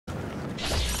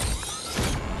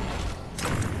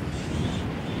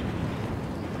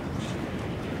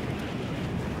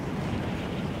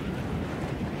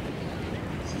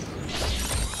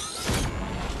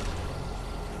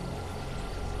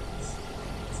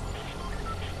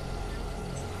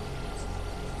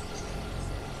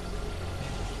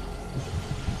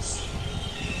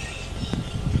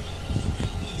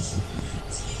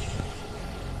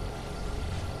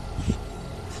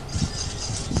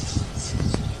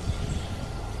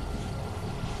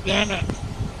Damn it.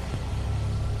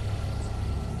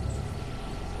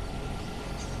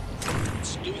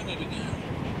 It's doing it again.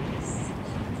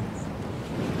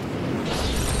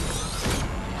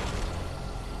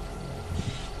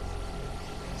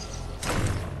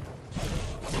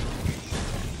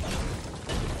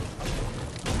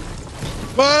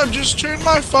 Bub, just turn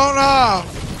my phone off.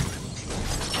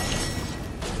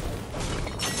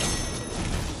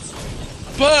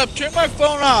 Bub, turn my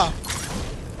phone off.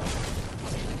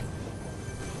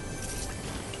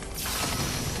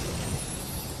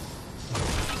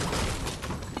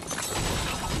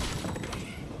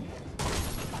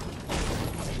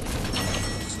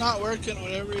 It's not working,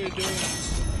 whatever you're doing.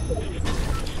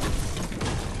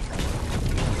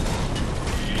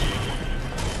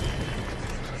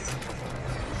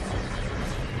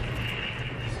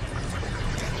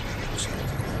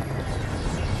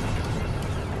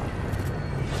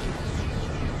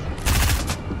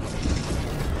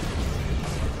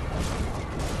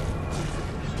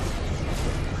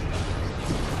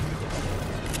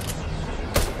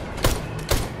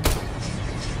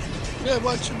 Yeah,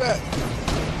 watch your back.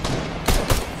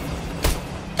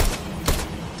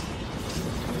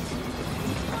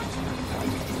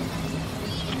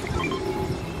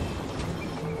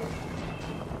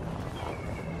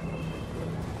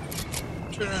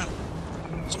 Turn around.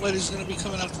 Somebody's gonna be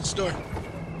coming out this door.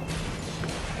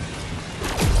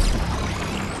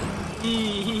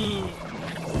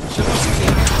 Shut up,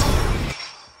 kid.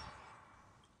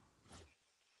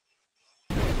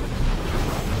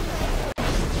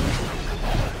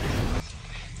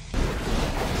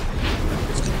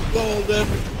 Golden.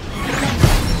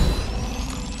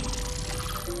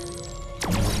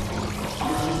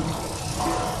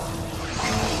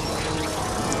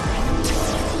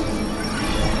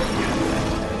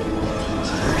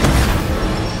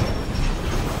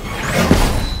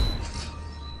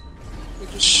 We'll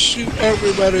just shoot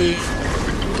everybody.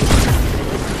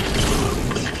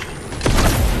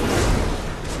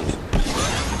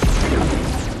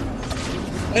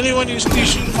 Anyone you see,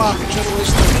 shoot them off and try to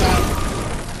waste their time.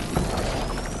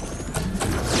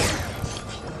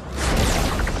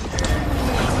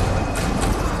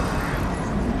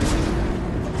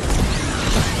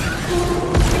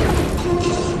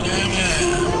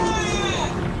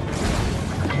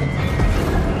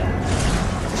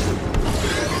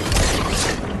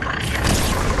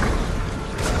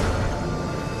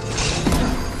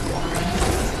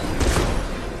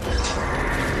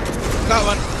 Got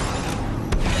one.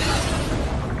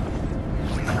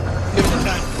 Give him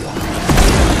time.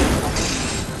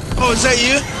 Oh, is that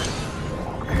you?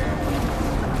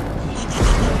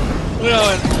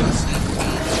 Well,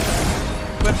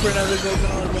 went for another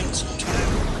golden orb in some time.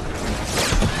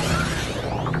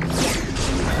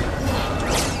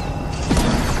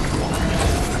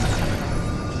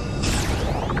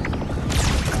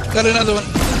 Got another one.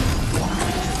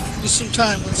 Get some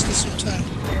time. Let's get some time.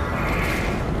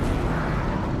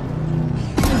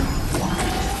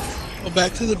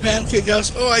 Back to the pancake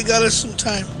house. Oh, I got us some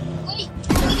time. Wait,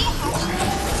 did you have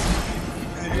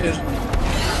I did.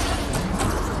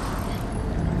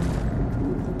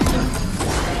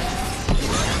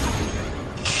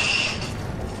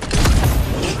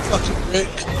 Fucking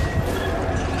Rick.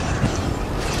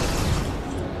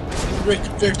 Rick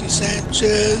Dirty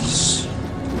Sanchez.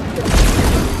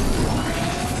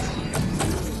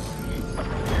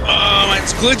 Oh,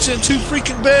 it's glitching too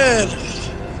freaking bad.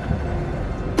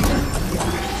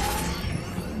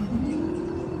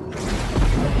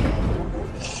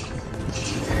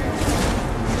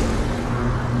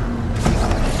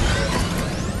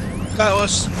 That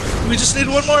was. We just need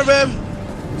one more, babe.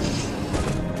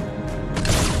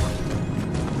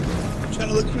 I'm trying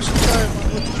to look for some time.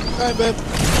 I'm looking for time, babe.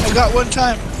 I got one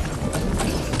time.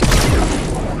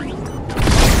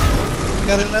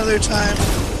 Got another time.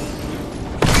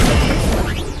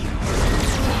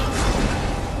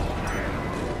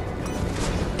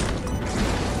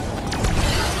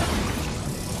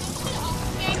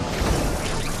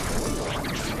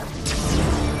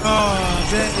 Oh,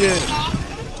 dang it.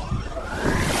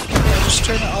 Just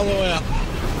turn it all the way up.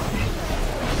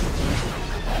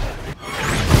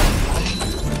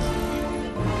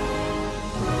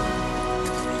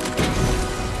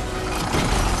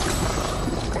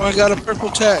 Oh, I got a purple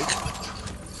tag.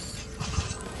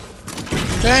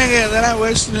 Dang it, then I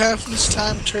wasted half this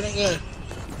time turning it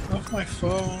off my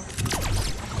phone.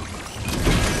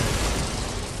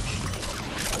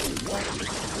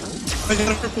 I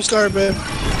got a purple scar, babe.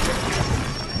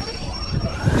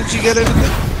 Did you get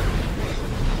anything?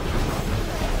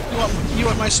 You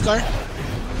want my scar?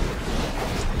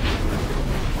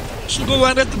 Should we go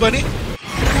land at the bunny?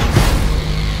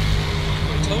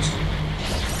 close?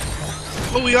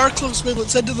 Oh, we are close, babe.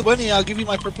 Let's head to the bunny. I'll give you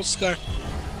my purple scar.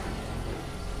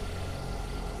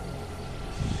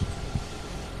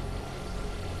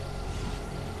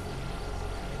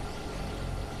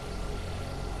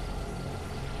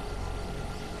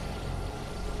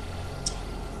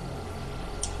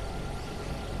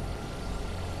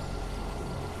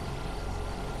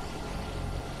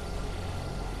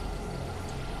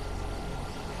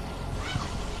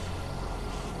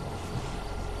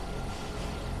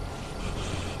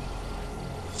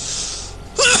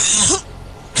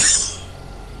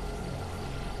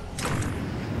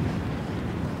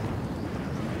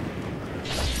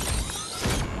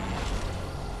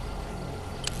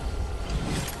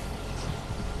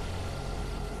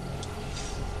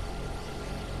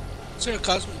 Is there a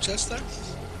cosmic chest there?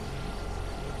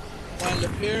 Land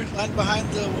up here. Land behind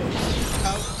the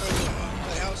house or the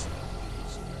lighthouse.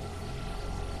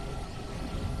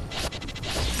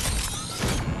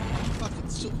 Fuck,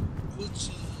 it's so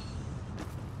glitchy.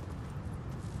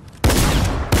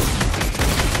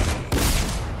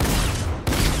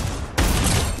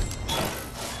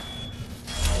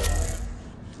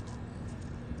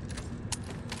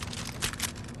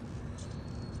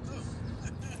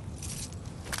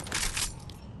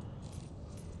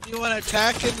 You want to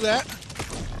attack into that?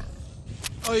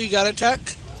 Oh, you got attack?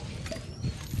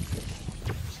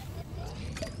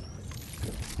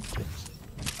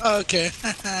 Oh, okay.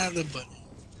 The bunny.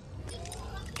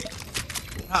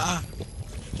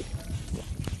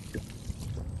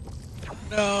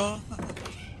 No.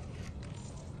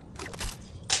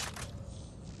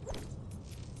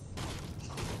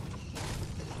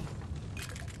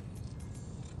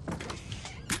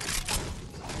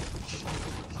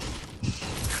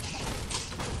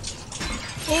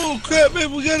 Oh crap,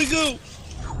 man, we gotta go.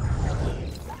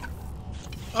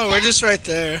 Oh, we're just right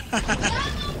there.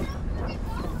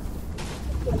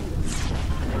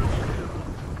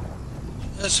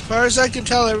 As far as I can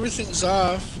tell, everything's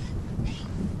off.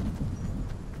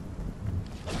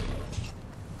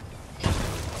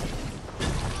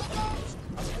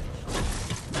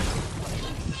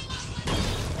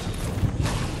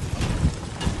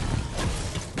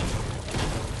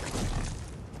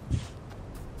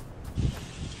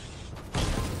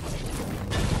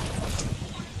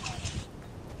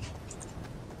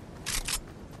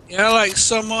 Yeah, like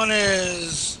someone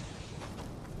is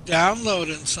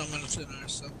downloading something or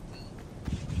something.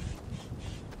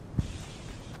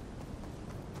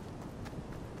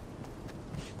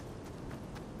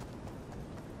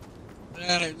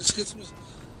 Man, it just gets me.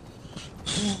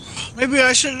 Maybe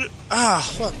I should.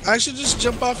 Fuck. I should just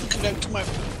jump off and connect to my.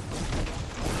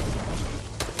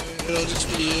 It'll just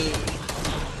be.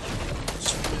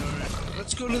 Should be alright.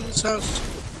 Let's go to this house.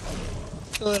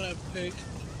 Killing a pig.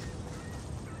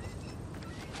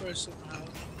 Somehow.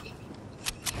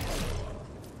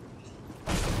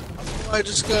 Oh, I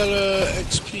just got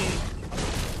XP.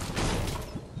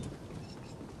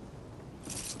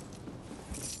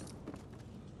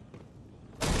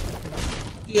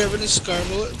 Do you have any scar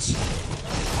bullets?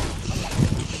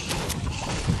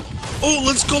 Oh,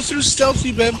 let's go through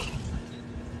stealthy, babe.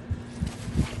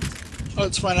 Oh,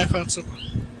 it's fine. I found some.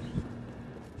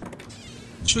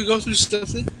 Should we go through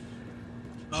stealthy?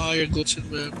 Oh, you're glitching,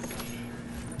 babe.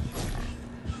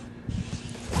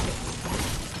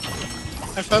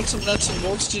 I found some nuts and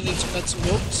bolts. Do you need some nuts and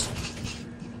bolts?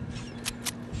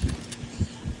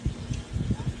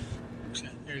 Okay,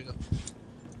 here you go.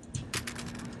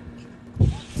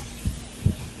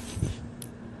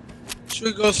 Should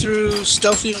we go through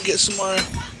stealthy and get some more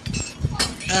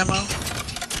ammo?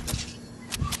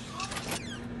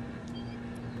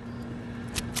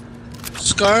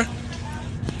 Scar?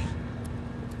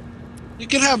 You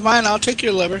can have mine, I'll take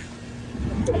your lever.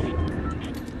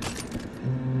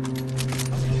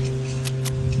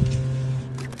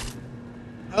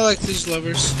 I like these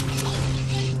levers.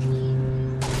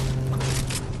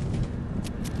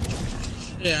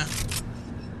 Yeah.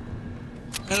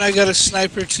 And I got a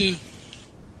sniper too.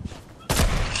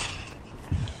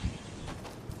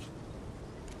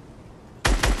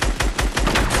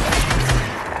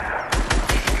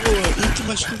 Oh, eat the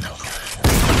mushroom.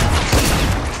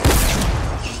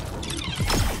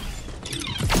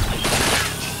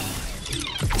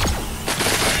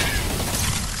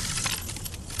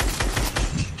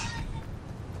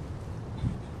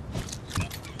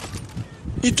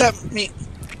 Eat that meat.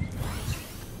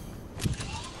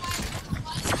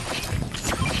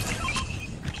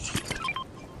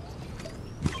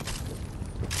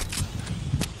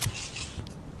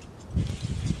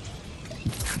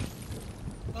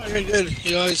 Oh, you're good.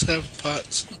 You always have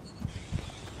pots.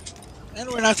 And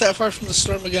we're not that far from the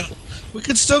storm again. We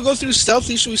could still go through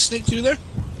stealthy. Should we sneak through there?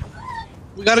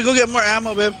 We gotta go get more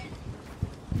ammo, babe.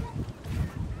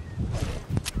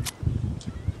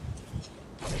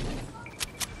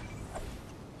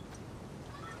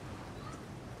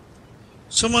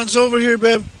 Someone's over here,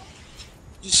 babe.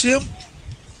 You see him?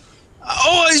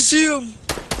 Oh, I see him!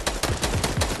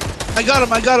 I got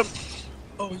him, I got him.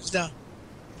 Oh, he's down.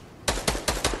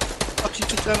 Fuck, he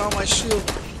took down all my shield.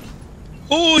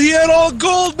 Oh, he had all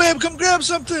gold, babe. Come grab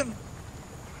something.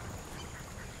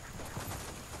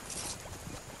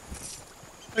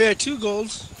 Oh, yeah, 2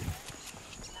 golds.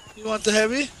 You want the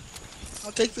heavy?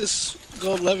 I'll take this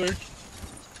gold lever.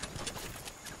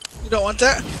 You don't want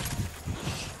that?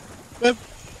 Babe?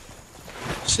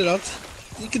 Shit out.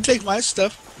 You can take my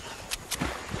stuff.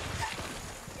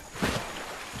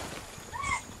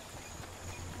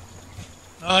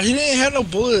 He didn't have no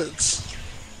bullets.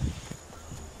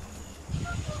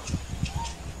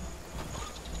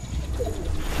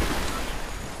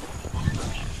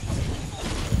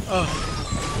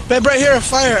 Oh. Babe, right here, a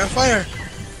fire, a fire.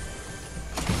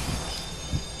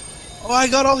 Oh, I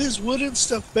got all his wood and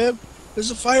stuff, babe. There's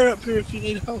a fire up here if you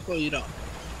need help. Oh, you don't.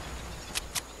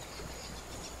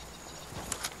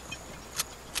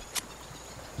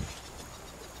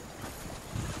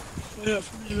 Wait up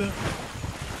for me, babe.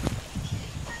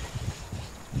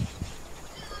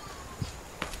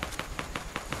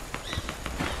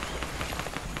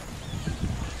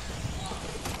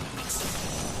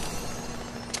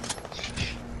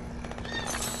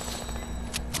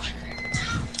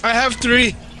 I have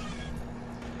 3.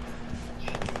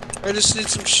 I just need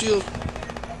some shield.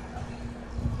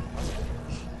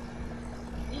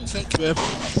 Ooh, thank you, babe.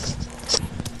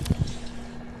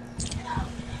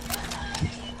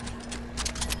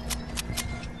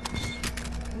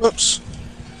 Whoops.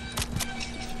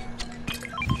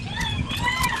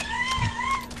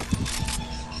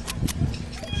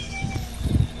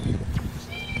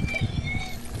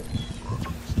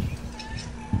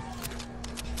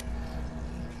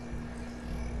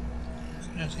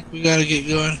 I think we gotta get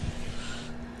going.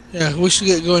 Yeah, we should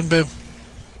get going, babe.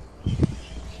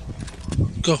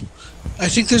 Go. I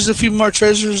think there's a few more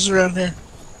treasures around here.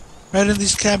 Right in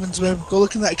these cabins, babe. Go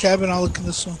look in that cabin, I'll look in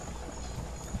this one.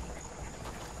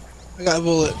 I got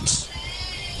bullets.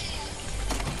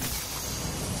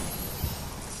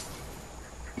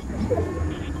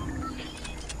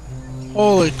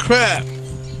 Holy crap!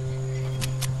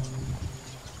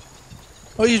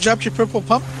 Oh, you dropped your purple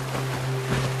pump?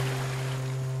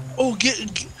 Oh,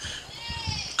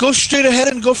 go straight ahead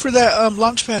and go for that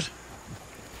launch pad.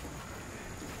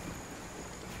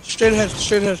 Straight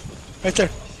ahead, right there.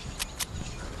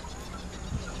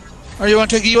 Or you want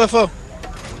to take a UFO?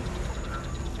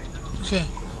 Okay,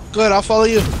 go ahead. I'll follow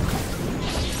you.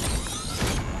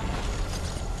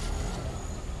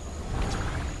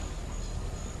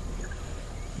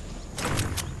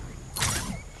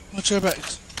 Watch your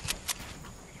backs.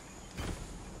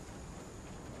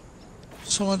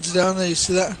 Someone's down there, you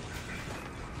see that?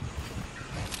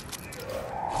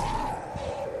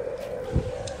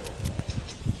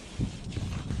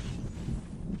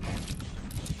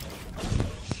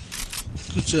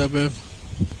 Good job, babe.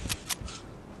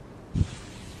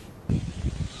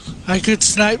 I could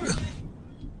snipe.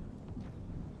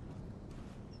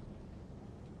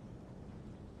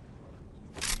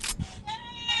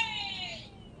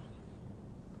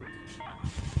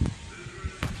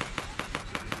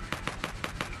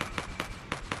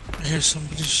 I hear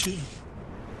somebody shooting.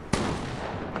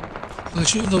 They're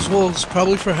shooting those wolves,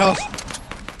 probably for health.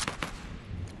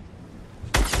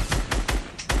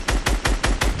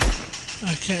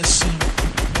 I can't see him.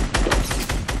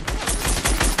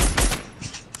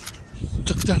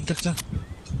 Duck down.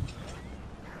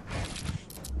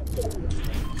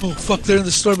 Oh fuck, they're in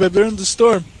the storm, babe. They're in the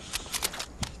storm.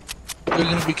 They're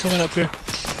gonna be coming up here.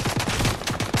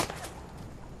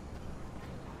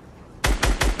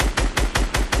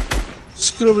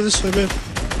 Scoot over this way, babe.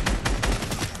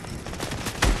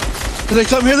 Here they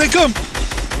come, here they come!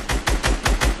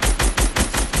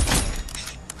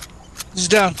 He's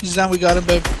down, we got him,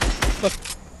 babe. Fuck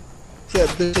that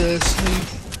bitch ass sneak.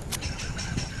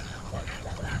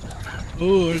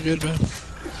 Oh, we're good, man.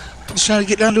 He's trying to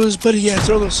get down to his buddy. Yeah,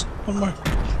 throw those. One more.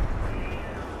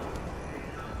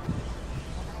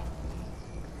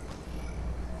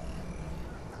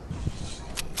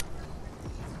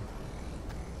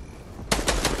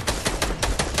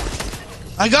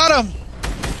 I got him!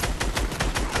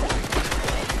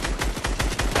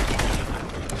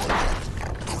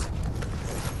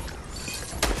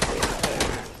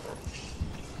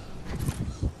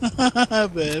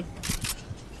 Babe.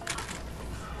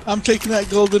 I'm taking that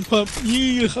golden pump.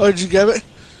 Yeah. Oh, did you grab it?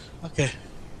 Okay.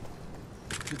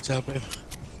 Good job, babe.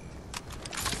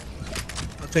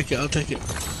 I'll take it. I'll take it.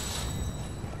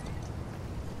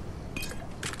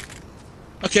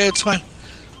 Okay, it's fine.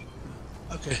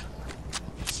 Okay.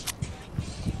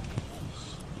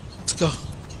 Let's go.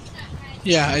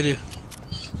 Yeah, I do.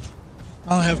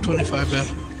 I only have 25, babe.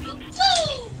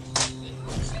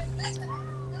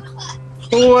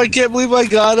 Oh, I can't believe I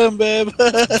got him, babe.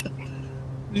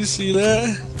 You see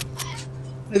that?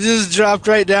 It just dropped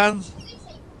right down.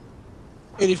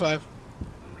 85.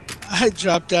 I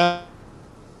dropped down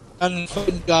and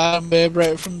fucking got him, babe,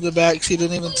 right from the back. She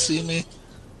didn't even see me.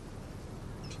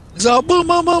 So boom,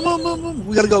 boom, boom, boom, boom, boom.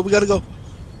 We gotta go. We gotta go.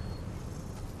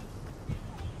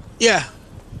 Yeah.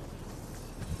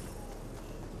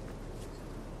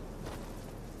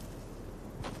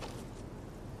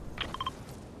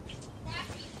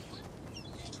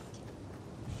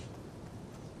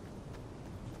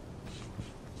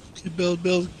 Okay,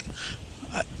 build.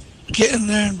 Get in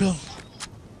there and build.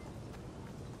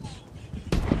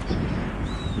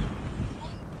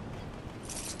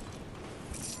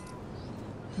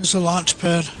 There's a launch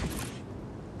pad.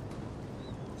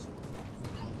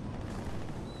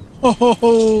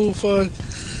 Oh, fuck.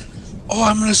 Oh,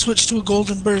 I'm gonna switch to a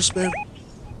golden burst, babe.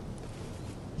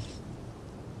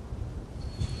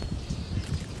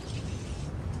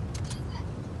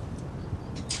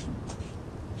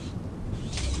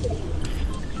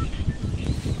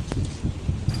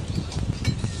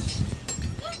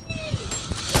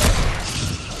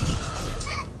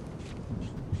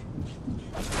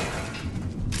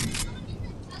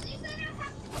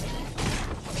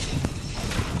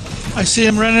 I see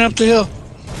him running up the hill.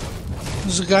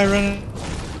 There's a guy running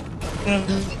up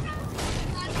the hill.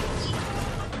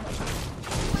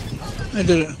 I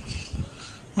did it.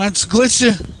 Mine's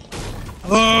glitching.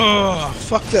 Oh,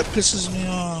 fuck, that pisses me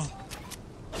off.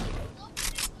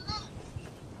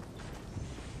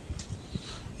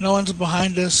 No one's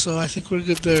behind us, so I think we're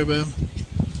good there, babe.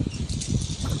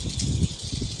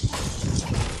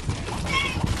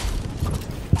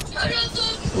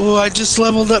 Oh, I just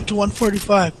leveled up to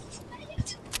 145.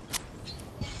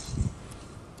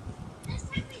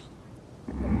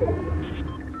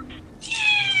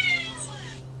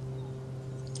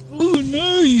 Oh,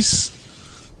 nice.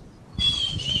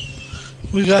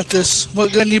 We got this.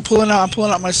 What gun are you pulling out? I'm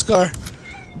pulling out my Scar.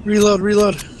 Reload.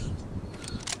 Reload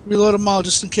them all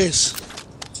just in case.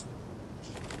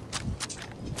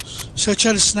 Should I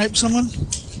try to snipe someone?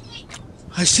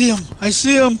 I see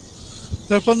him.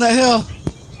 They're up on that hill.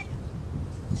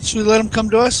 Should we let them come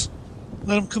to us?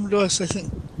 Let them come to us, I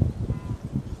think.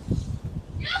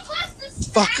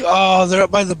 Fuck. Oh, they're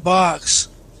up by the box.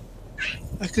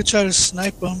 I could try to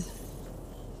snipe them.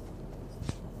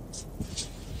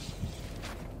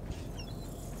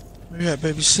 Where you at,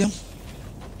 baby? See him?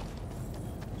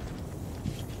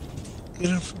 Get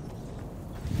him.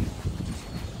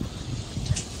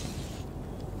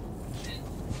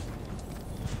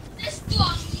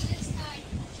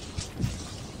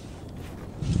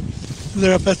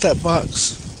 They're up at that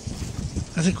box.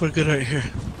 I think we're good right here.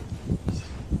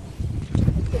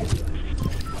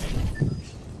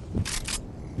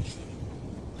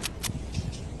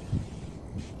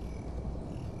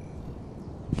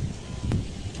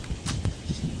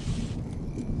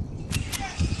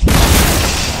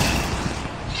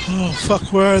 Oh,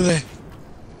 fuck, where are they?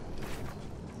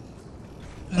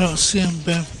 I don't see them,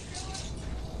 Ben.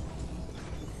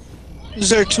 Is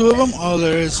there two of them? Oh,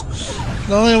 there is.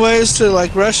 The only way is to,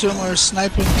 like, rush them or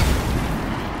snipe them.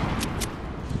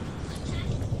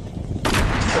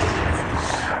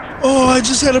 Oh, I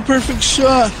just had a perfect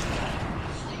shot.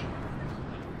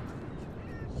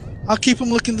 I'll keep them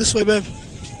looking this way, babe.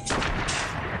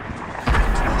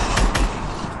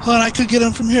 Hold on, I could get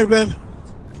them from here, babe.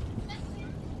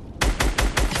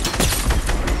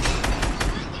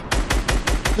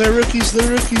 They're rookies,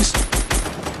 they're rookies.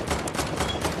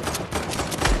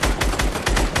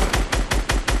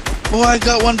 Oh, I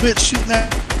got one bitch shooting at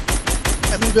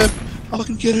me, babe. I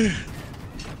fucking get her.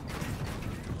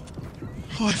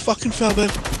 Oh, I fucking fell, babe.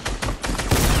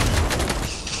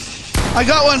 I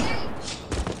got one.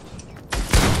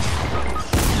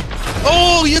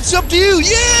 Oh, it's up to you.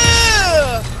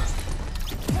 Yeah!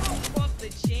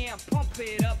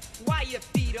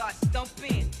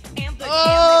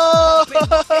 Oh!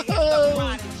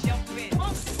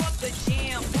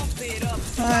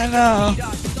 I know.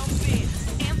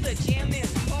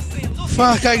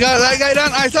 Fuck, I got that guy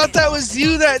down. I thought that was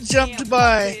you that jumped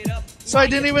by. So I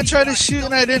didn't even try to shoot,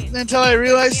 and I didn't until I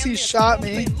realized he shot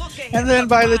me. And then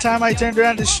by the time I turned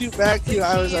around to shoot back to you,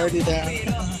 I was already down.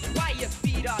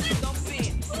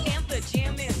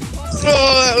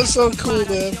 Oh, that was so cool,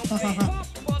 man.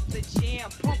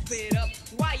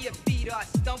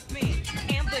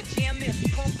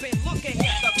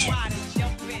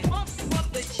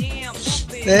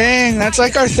 Dang, that's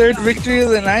like our third victory of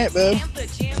the night, babe.